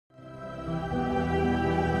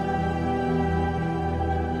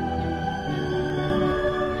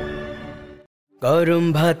গরম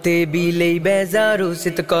ভাতে বিলেই বেজার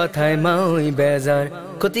উচিত কথায় মাই বেজার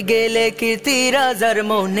ক্ষতি গেলে কীর্তি রাজার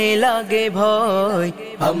মনে লাগে ভয়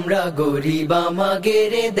আমরা গরিব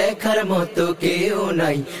আমাগেরে দেখার মতো কেউ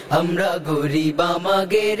নাই আমরা গরিব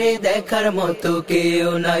আমাগেরে দেখার মতো কেউ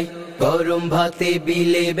নাই গরম ভাতে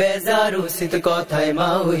বিলে বেজার উচিত কথায়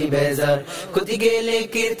মাই বেজার ক্ষতি গেলে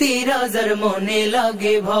কীর্তি রাজার মনে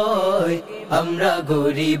লাগে ভয় আমরা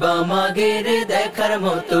গরিব আমাগেরে দেখার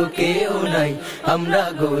মতো কেউ নাই আমরা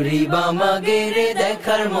গরিব আমাগেরে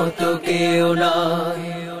দেখার মতো কেউ নাই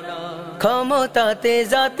ক্ষমতাতে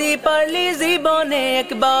জাতি পারলি জীবনে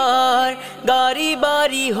একবার গাড়ি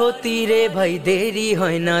বাড়ি হতি রে ভাই দেরি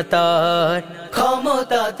হয় না তার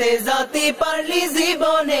ক্ষমতাতে জাতি পারলি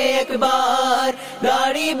জীবনে একবার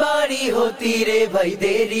গাড়ি বাড়ি হতি রে ভাই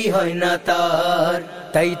দেরি হয় না তার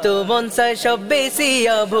তাই তো মন চায় সব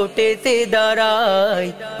বেশিয়া ভোটেতে দাঁড়াই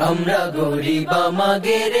আমরা গরিব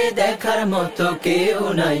আমাগেরে দেখার মতো কেউ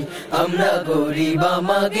নাই আমরা গরিব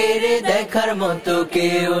আমাগেরে দেখার মতো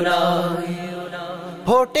কেউ নাই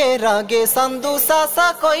ভোটের আগে সান্দু চাচা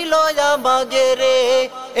কইল আমাগেরে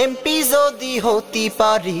এমপি যদি হতি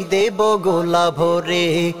পারি দেব গোলা ভরে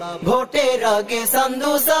ভোটের আগে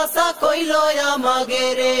সান্দু চাচা কইল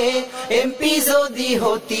আমাগেরে এমপি যদি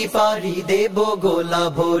হতি পারি দেব গোলা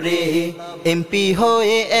ভরে এমপি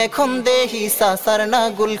হয়ে এখন দেহি চাচার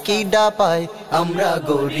নাগুল কি ডাপায় আমরা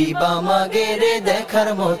গরিব আমাগেরে দেখার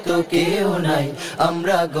মতো কেউ নাই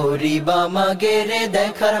আমরা গরিব আমাগেরে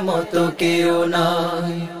দেখার মতো কেউ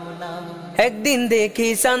নাই একদিন দেখি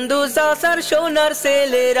সান্দু চাচার সোনার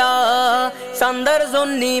ছেলেরা সান্দার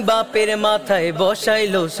জন্যি বাপের মাথায়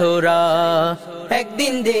বসাইলো সোরা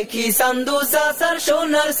একদিন দেখি সান্দু চাচার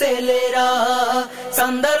সোনার ছেলেরা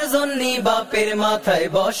সান্দার জন্যি বাপের মাথায়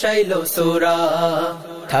বসাইলো সোরা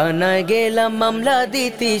থানায় গেলাম মামলা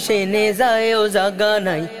দিতি সেনে যায়ও জাগা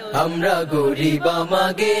নাই আমরা গরিব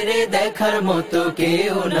আমাগেরে দেখার মতো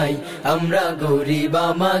কেউ নাই আমরা গরিব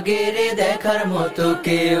আমাগেরে দেখার মতো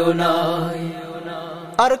কেউ নাই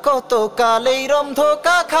আর কত কালেই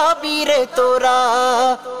রমধোকা খাবি রে তোরা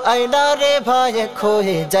আয়না রে ভাই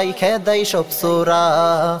খোয়ে যাই খেদাই সব সোরা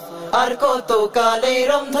আর কত কালে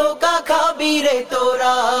রমধোকা খাবি রে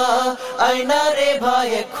তোরা আয়না রে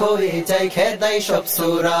ভাই খোয়ে যাই খেদাই সব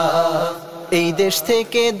সোরা এই দেশ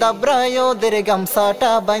থেকে দাবরায় ওদের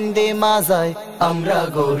গামছাটা বান্ধে মাজায় আমরা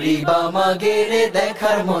গরিব আমাগেরে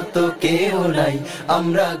দেখার মতো কেউ নাই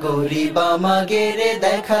আমরা গরিব আমাগেরে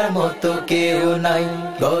দেখার মতো কেউ নাই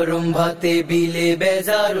গরম ভাতে বিলে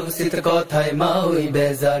বেজার উচিত কথায় মাই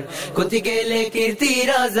বেজার ক্ষতি গেলে কীর্তি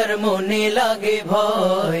রাজার মনে লাগে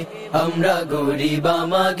ভয় আমরা গরিব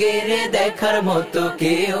আমাগেরে দেখার মতো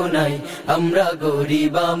কেউ নাই আমরা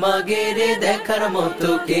গরিব আমাগেরে দেখার মতো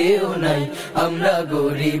কেউ নাই আমরা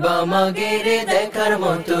গরিব আমাগেরে দেখার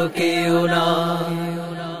মতো কেউ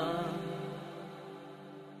নাই